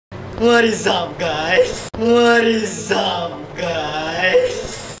What is up, guys? What is up,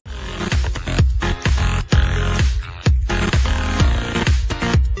 guys?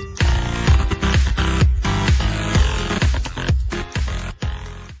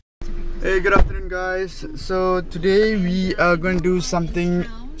 Hey, good afternoon, guys. So today we are going to do something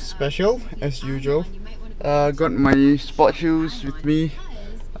special as usual. Got my sport shoes with me.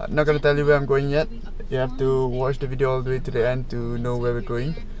 Not gonna tell you where I'm going yet. You have to watch the video all the way to the end to know where we're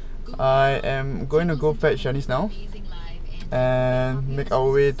going. I am going to go fetch Shanice now and make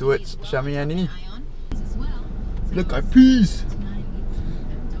our way towards Shami and Nini. Look at peace.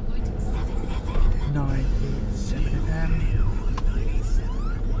 9:07 AM.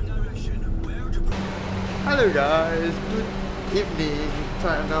 Hello guys, good evening.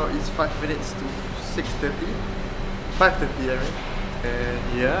 Time now is 5 minutes to 6:30. 5:30 I mean. And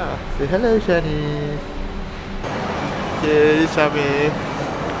yeah, say hello Shani. Okay, Shami.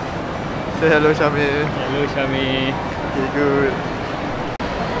 Say hello Shami. Hello Shami. Okay, good.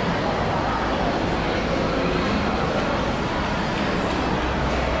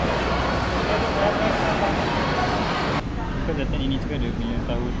 Kau datang ini juga dia punya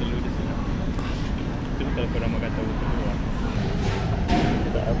tahu telur di sana. Itu kalau korang makan tahu telur kita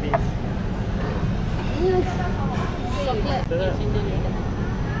tak habis.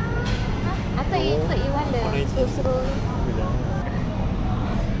 I thought you want the suruh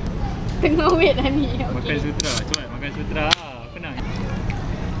tengah wait lah ni. Okay. Makan sutra, cepat makan sutra. Penang.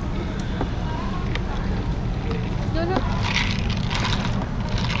 Jono.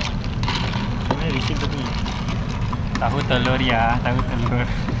 Mana receipt tu ni? Tahu telur ya, tahu telur.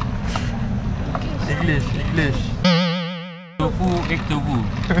 English. Tofu, egg tofu.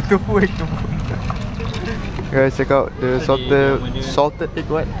 Tofu, egg tofu. Guys, check out the salted egg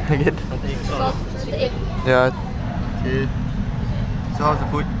what again? Salted egg. Yeah. Okay. So how's the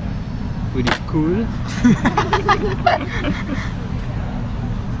food? Food is cool.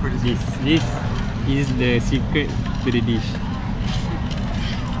 This is the secret to the dish.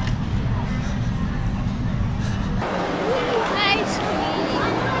 Ice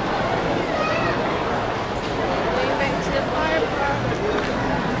cream. Going back to the park.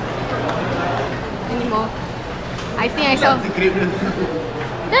 Any more? I think I saw.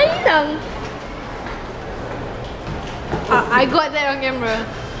 Dah hilang. I got that on camera.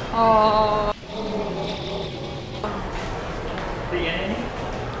 Oh.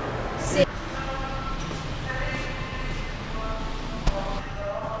 Sick.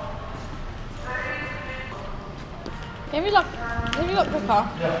 Can we lock the car?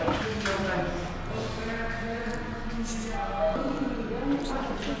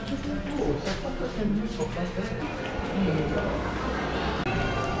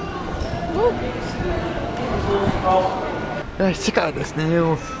 Guys, check out the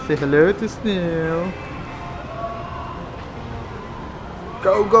snails. Say hello to snail.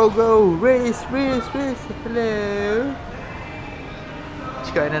 Go! Race! Hello.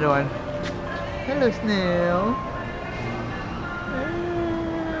 Check out another one. Hello, snail.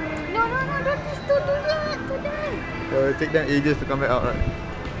 No, don't do that. It'll take them ages to come back out, right?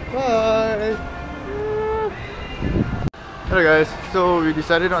 Bye. Hello guys, so we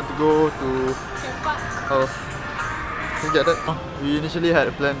decided not to go to can you get that? We initially had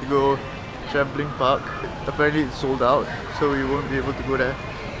a plan to go trampoline park. Apparently it's sold out, so we won't be able to go there.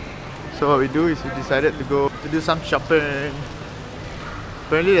 So what we do is we decided to go to do some shopping.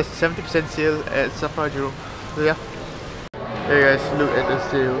 Apparently there's a 70% sale at Safra Jurong. So yeah. Hey guys, look at the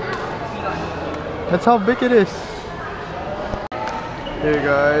sale. That's how big it is. Hey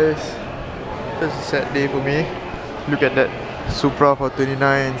guys, this is a sad day for me. Look at that Supra for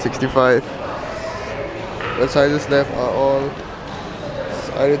 $29.65. The sizes left are all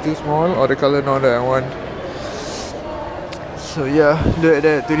either too small or the color not that I want. So yeah, look at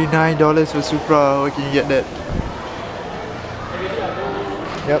that, $39 for Supra. Where can you get that?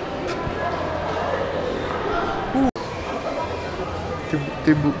 Yep.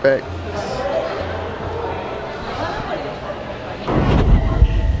 Timbuk bag.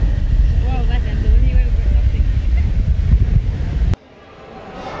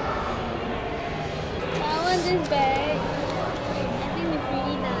 This bag, I think it's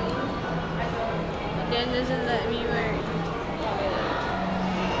really nice. But then doesn't let me wear it.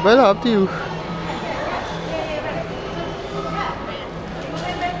 Well, up to you.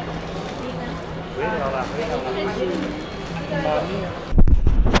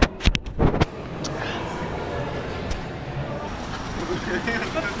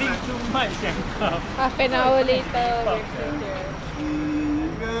 Half an hour later, we're still here.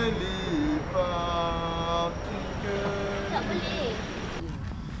 Tak boleh.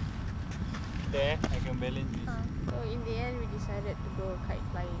 there, I can balance this. So in the end, we decided to go kite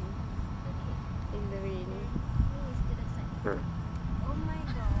flying in the rain. Oh my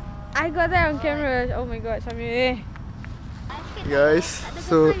god. I got that on camera. Oh my god, Samir. Guys,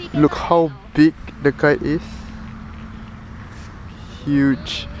 so look how big the kite is.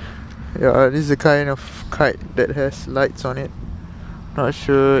 Huge. Yeah, this is the kind of kite that has lights on it. Not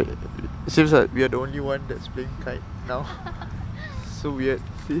sure. It seems like we are the only one that's playing kite now. So weird.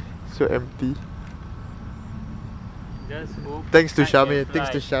 See? So empty. Just hope Thanks to kite can Shami. Thanks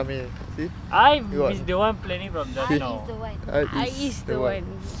to fly. Shami. See? I You is the one planning from just I now. is the one. I is the one.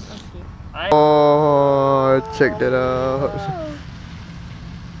 Okay. I Oh, check that out.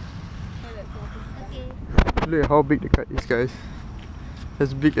 Okay. Look at how big the kite is, guys.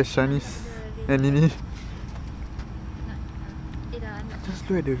 As big as Shani's and Nini. Just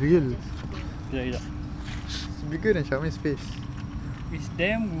look at the real. yeah. It's bigger than Shami's face. It's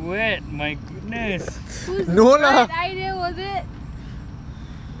damn wet, my goodness. Whose No lah. bright idea was it?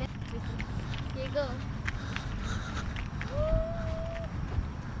 Here you go.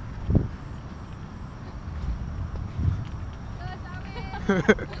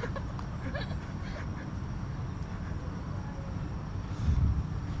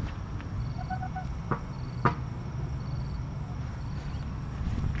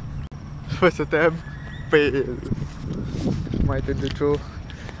 First attempt, fail. My turn to throw.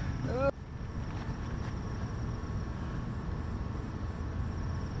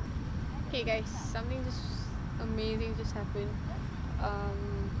 Okay guys, something just amazing just happened.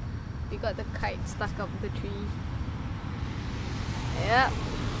 We got the kite stuck up the tree. Yep.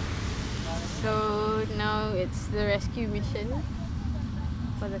 So now it's the rescue mission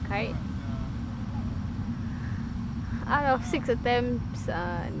for the kite. Out of 6 attempts,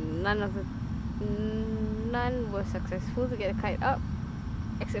 none were successful to get the kite up,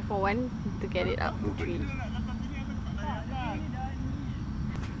 except for one to get it up the tree. Can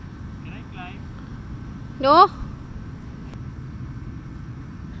I climb? No.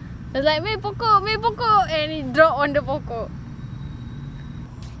 It's like may pokok, and it dropped on the pokok.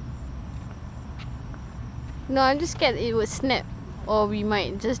 No, I'm just scared it would snap, or we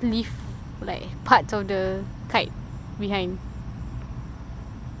might just leave like parts of the kite behind.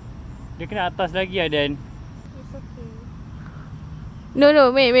 Dia kena atas lagi Dan. It's okay.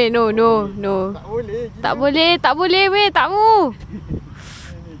 No, May, no. Tak boleh. Tak boleh, May, tak mu.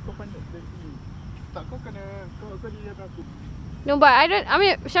 Kau pandai lagi. Tak, kau kena. Kau dia aku. No, but I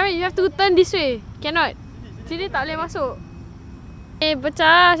mean, Syamil, you have to turn this way. Cannot. Sini tak boleh masuk.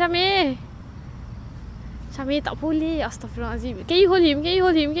 Pecah, Syamil. Syamil, tak boleh. Astaghfirullahaladzim. Can you hold him?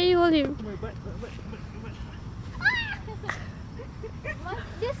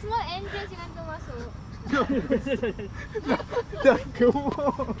 Dia small entrance yang kau masuk. Dah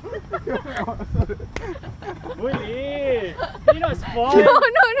keluar. Boleh. Can you not spawn? No.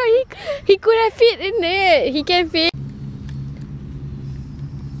 He could have fit in it. He can fit.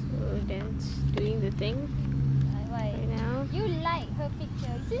 So that's doing the thing Why? right now. You like her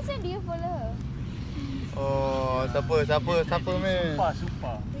picture. Since when do you follow her? Oh, siapa meh?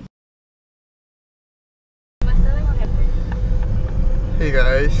 Sumpah. Hey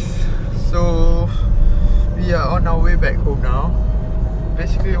guys, so we are on our way back home now.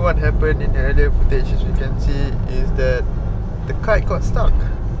 Basically what happened in the earlier footage, as you can see, is that the kite got stuck.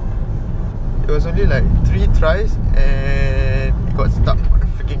 It was only like 3 tries and it got stuck on a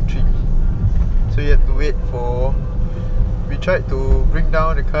freaking tree. So you had to wait for... We tried to bring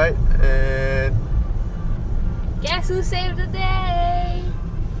down the kite and... Guess who saved the day?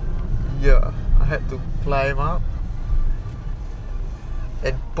 Yeah, I had to climb up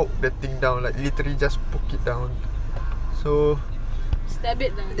and poke the thing down, like literally just poke it down. So Stab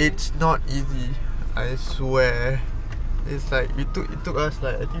it down. it's not easy, I swear. It's like it took us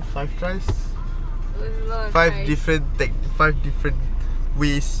like I think 5 tries, It was a lot of 5 tries. different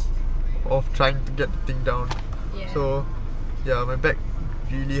ways of trying to get the thing down. Yeah. So yeah, my back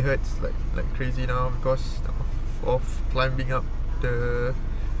really hurts like crazy now because of climbing up the...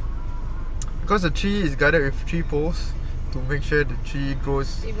 Because the tree is guarded with 3 poles to make sure the tree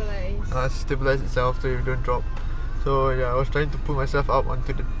grows, stabilize itself so you don't drop. So yeah, I was trying to pull myself up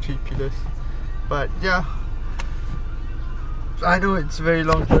onto the 3 pillars. But yeah, I know it's a very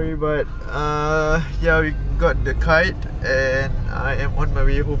long story, but yeah, we got the kite and I am on my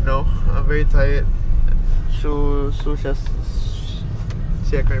way home now. I'm very tired. So just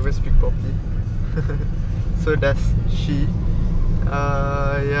see, I can't even speak properly. So that's she.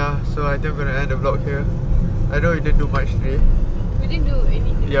 Yeah, so I think I'm gonna end the vlog here. I know we didn't do much today. We didn't do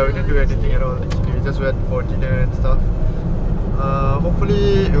anything. Yeah, we didn't do anything at all actually. We just went for dinner and stuff.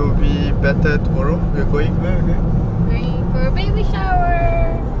 Hopefully it will be better tomorrow. We're going where? Going for a baby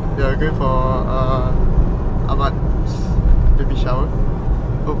shower. We are going for Ahmad's baby shower.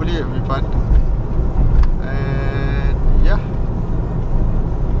 Hopefully it will be fun. And yeah,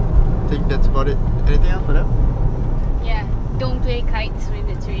 I think that's about it. Anything else for them? Yeah, don't play kites when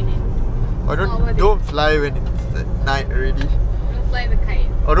it's raining. Or It's not worth don't fly when it's at night already. Don't fly the kite.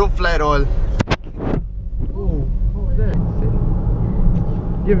 Or don't fly at all. Oh, what was that?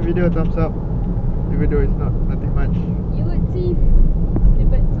 Give the video a thumbs up, even though it's nothing much. You would see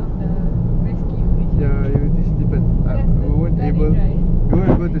snippets of the rescue mission. Yeah, you will see snippets. Because We weren't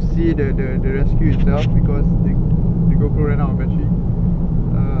able to see the rescue itself because the GoPro ran out of battery.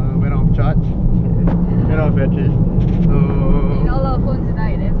 Went out of charge. Went out of battery. So And all our phones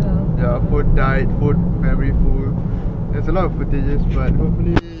died as well. yeah, phone died, phone memory full. There's a lot of footages, but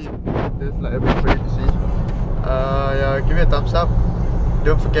hopefully there's like a bit for you to see. Yeah, give me a thumbs up.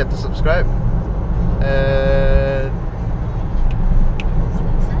 Don't forget to subscribe. And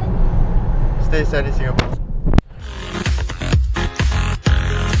stay sunny Singapore.